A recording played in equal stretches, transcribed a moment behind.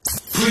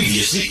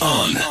Previously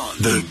on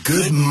the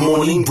Good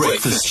Morning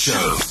Breakfast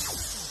Show.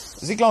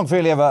 Ziklang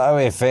vir julle by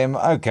OFM.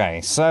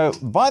 Okay, so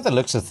by the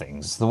looks of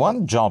things, the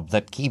one job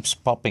that keeps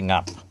popping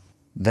up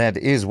that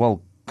is,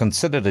 well,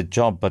 considered a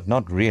job but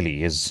not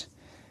really is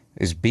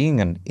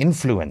being an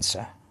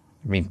influencer.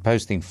 I mean,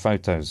 posting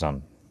photos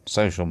on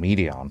social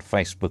media, on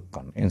Facebook,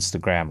 on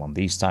Instagram, on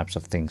these types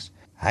of things.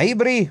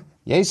 Hybre,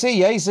 jy sê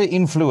jy's 'n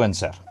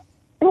influencer.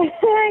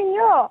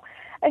 Ja,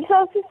 ek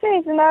sal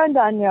sê so nou en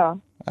dan, ja.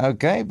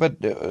 Okay, but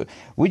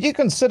would you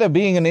consider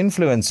being an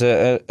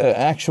influencer an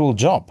actual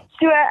job?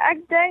 So ek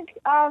dink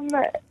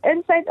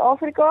in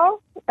Suid-Afrika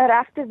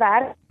regte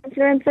werk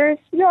influencers,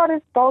 ja, dit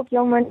is dalk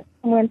heel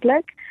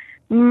moontlik,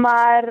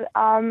 maar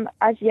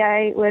as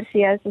jy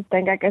oorsee is,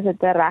 dink ek is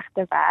dit 'n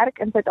regte werk.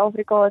 In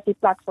Suid-Afrika is die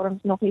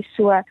platforms nog nie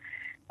so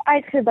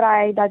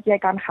uitgebrei dat jy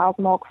kan geld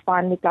maak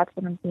van die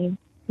platforms nie,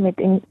 met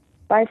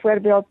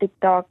byvoorbeeld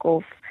TikTok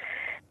of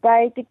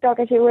by TikTok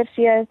as jy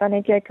oorsee is, dan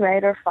het jy 'n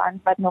creator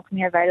fund wat nog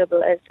nie available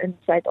is in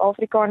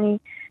Suid-Afrika nie.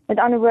 Met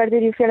ander woorde,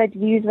 die hoeveelheid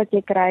views wat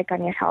jy kry, kan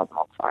jy geld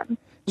maak van.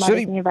 Maar dit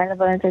is nie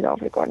available in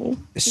Suid-Afrika nie.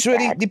 So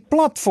die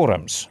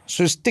platforms,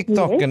 soos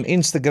TikTok en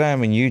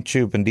Instagram en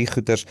YouTube en die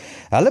goeters,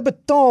 hulle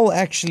betaal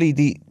actually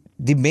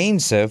die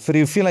mense vir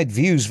die hoeveelheid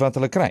views wat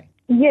hulle kry?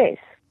 Yes,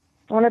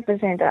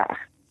 100% reg.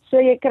 So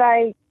jy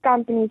kry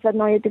companies wat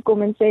na jou toe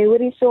kom en sê,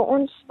 hoorie, so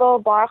ons wil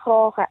baie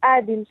graag 'n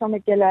ad doen saam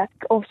met julle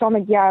of saam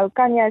met jou,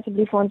 kan jy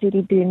asseblief vir ons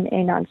hierdie doen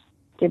en dan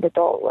jy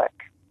betaal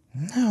ook.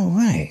 No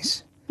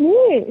ways.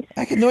 Yes.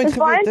 Ek het nooit geweet. Dit is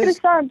baie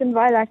interessant en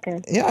baie lekker.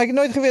 Ja, ek het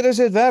nooit geweet hoe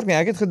dit werk nie.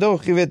 Ek het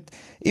gedog, jy weet,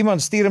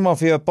 iemand stuur maar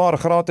vir jou 'n paar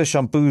gratis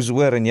shampoos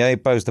oor en jy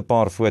post 'n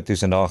paar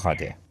foto's en daar gaan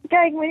jy.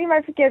 Kyk, moenie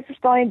my verkeerd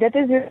verstaan nie. Dit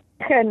is hoe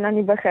begin aan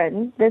die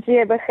begin. Dis hoe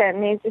jy begin.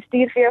 Mense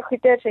stuur vir jou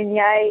goeders en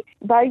jy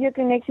bou jou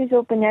koneksies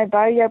op en jy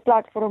bou jou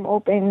platform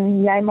op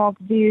en jy maak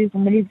views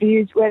en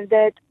reviews oor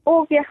dit.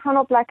 Of jy gaan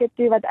op plekke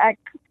toe wat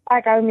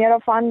ek hou meer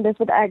daarvan. Dis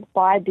wat ek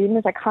baie doen.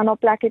 Is ek gaan op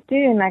plekke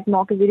toe en ek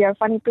maak 'n video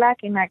van die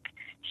plek en ek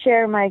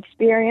share my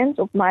experience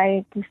op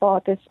my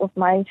private of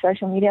my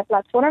social media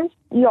platforms.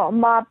 Ja,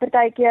 maar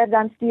partykeer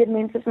dan stuur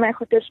mense vir my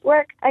goeders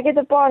ook. Ek het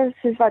 'n paar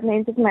soos wat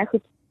mense vir my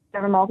goed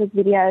dan maak ek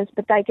video's.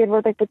 Partykeer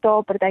word ek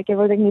betaal, partykeer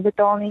word ek nie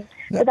betaal nie.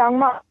 Dit hang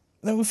maar.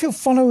 Nou, hoeveel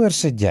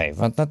followers het jy?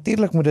 Want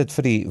natuurlik moet dit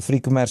vir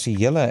die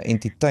kommersiële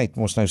entiteit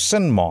mos nou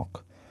sin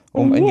maak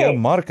om in jou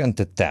mark in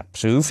te tap.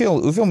 So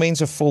hoeveel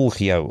mense volg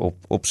jou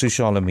op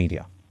sosiale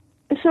media?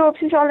 So op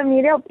sosiale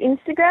media op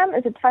Instagram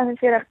is dit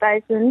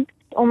 45,000,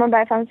 om en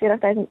by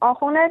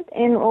 45,800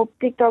 en op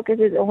TikTok is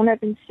dit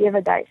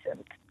 107,000.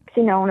 Ek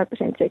sien nou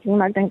 100% seker nie,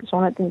 maar ek dink is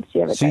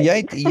 107,000. So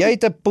jy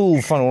het 'n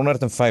pool van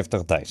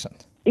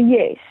 150,000.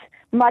 Yes,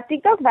 maar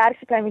TikTok werk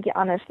so klein bietjie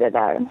anders dit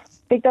hou.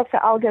 TikTok se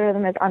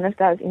algoritme is anders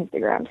as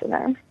Instagram se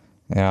nou.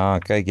 Ja,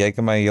 kyk, jy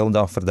kan my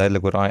heeldag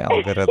verduidelik oor daai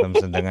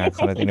algoritmes en dinge. Ek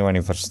gaan dit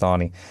nie verstaan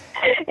nie.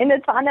 En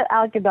dit verander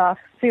elke dag.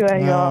 So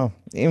ja.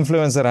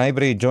 Influencer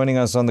Hybre joining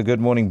us on the Good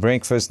Morning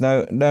Breakfast.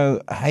 Nou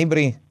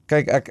Hybre,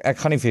 kyk, ek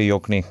gaan nie vir jou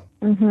jok nie.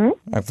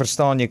 Ek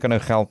verstaan jy kan nou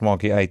geld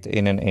maak hier uit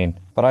en.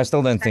 But I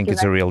still don't think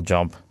it's a real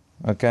job.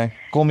 Okay?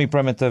 Call me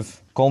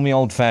primitive, call me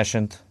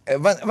old-fashioned.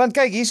 Want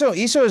kyk, hierso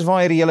is waar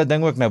hierdie hele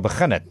ding ook nou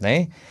begin het,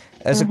 né?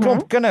 Is 'n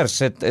klomp kinders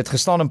het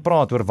gestaan en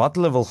praat oor wat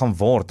hulle wil gaan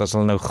word as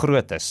hulle nou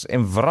groot is.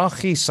 En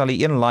wraggie sal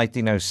die een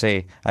laaitie nou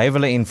sê, hy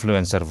wil 'n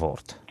influencer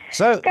word.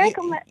 So,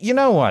 you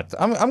know what?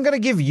 I'm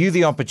going to give you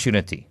the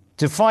opportunity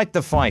to fight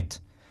the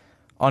fight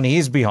on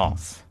his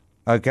behalf.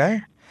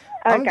 Okay?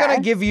 I'm going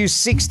to give you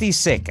 60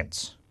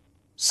 seconds.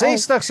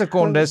 60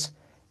 secondes,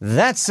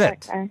 that's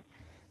it.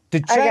 To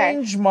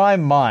change my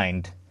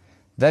mind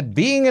that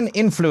being an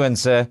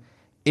influencer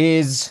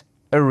is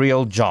a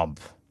real job.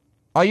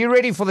 Are you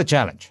ready for the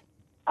challenge?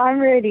 I'm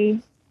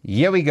ready.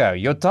 Here we go.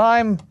 Your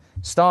time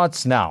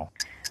starts now.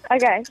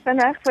 Okay,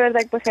 vandag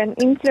voordat ek begin,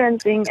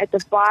 influencing het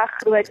 'n baie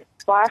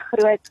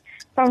groot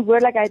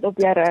verantwoordelikheid op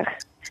jou rug.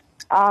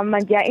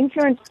 Want jy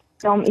influence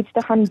om iets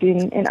te gaan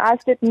doen en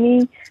as dit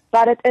nie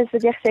wat dit is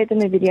wat jy gesê het in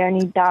 'n video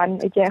nie, dan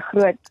het jy 'n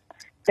groot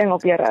ding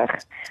op jou rug.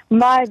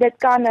 Maar dit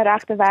kan 'n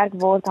regte werk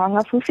word, hang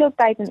af hoeveel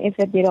tyd en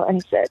effort jy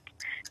daarin sit.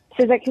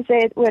 Soos ek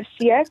gesê het,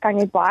 oorsee kan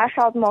jy baie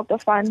geld maak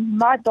daarvan,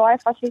 maar daai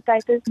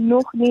fasiliteite is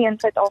nog nie in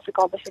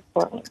Suid-Afrika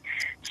beskikbaar nie.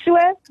 So,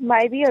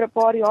 maybe oor 'n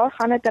paar jaar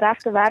gaan dit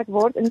regte werk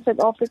word in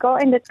Suid-Afrika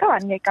en dit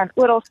kan. Jy kan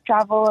oral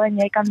travel en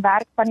jy kan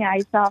werk van jou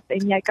huis af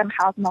en jy kan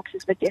geld maak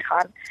soos wat jy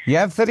gaan. You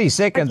have 30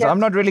 seconds. I'm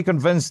not really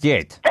convinced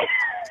yet.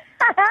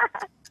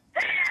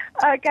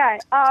 Okay,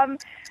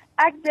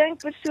 ek dink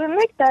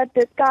persoonlik dat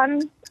dit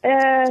kan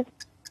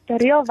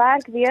reël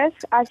werk wees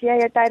as jy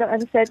jou tyd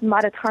daarin sit,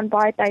 maar dit gaan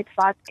baie tyd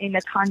vat en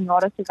dit gaan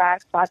jare se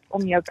werk vat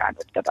om jou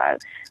brand op te bou.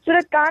 So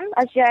dit kan,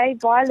 as jy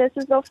baie lus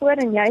is daarvoor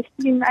en jy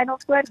sien uit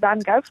daarvoor,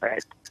 dan go for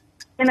it.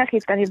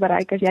 Enigiets kan jy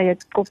bereik as jy jou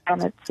kop aan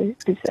dit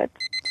sit.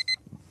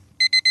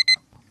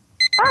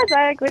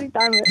 Ek weet die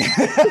timer.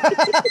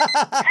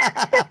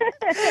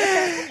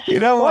 You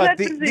know what?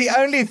 The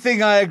only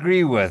thing I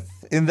agree with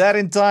in that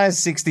entire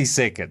 60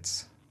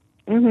 seconds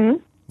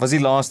was die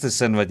laaste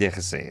sin wat jy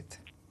gesê het.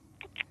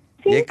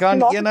 Jy kan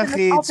maak dit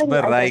enigiets altyd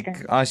die bereik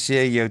uitdrukking. as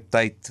jy jou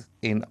tyd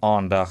en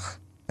aandag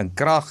en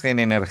krag en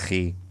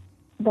energie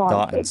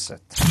daarin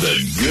sit. The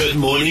Good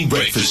Morning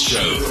Breakfast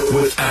Show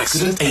with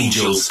Accident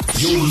Angels.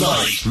 Your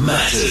life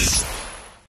matters.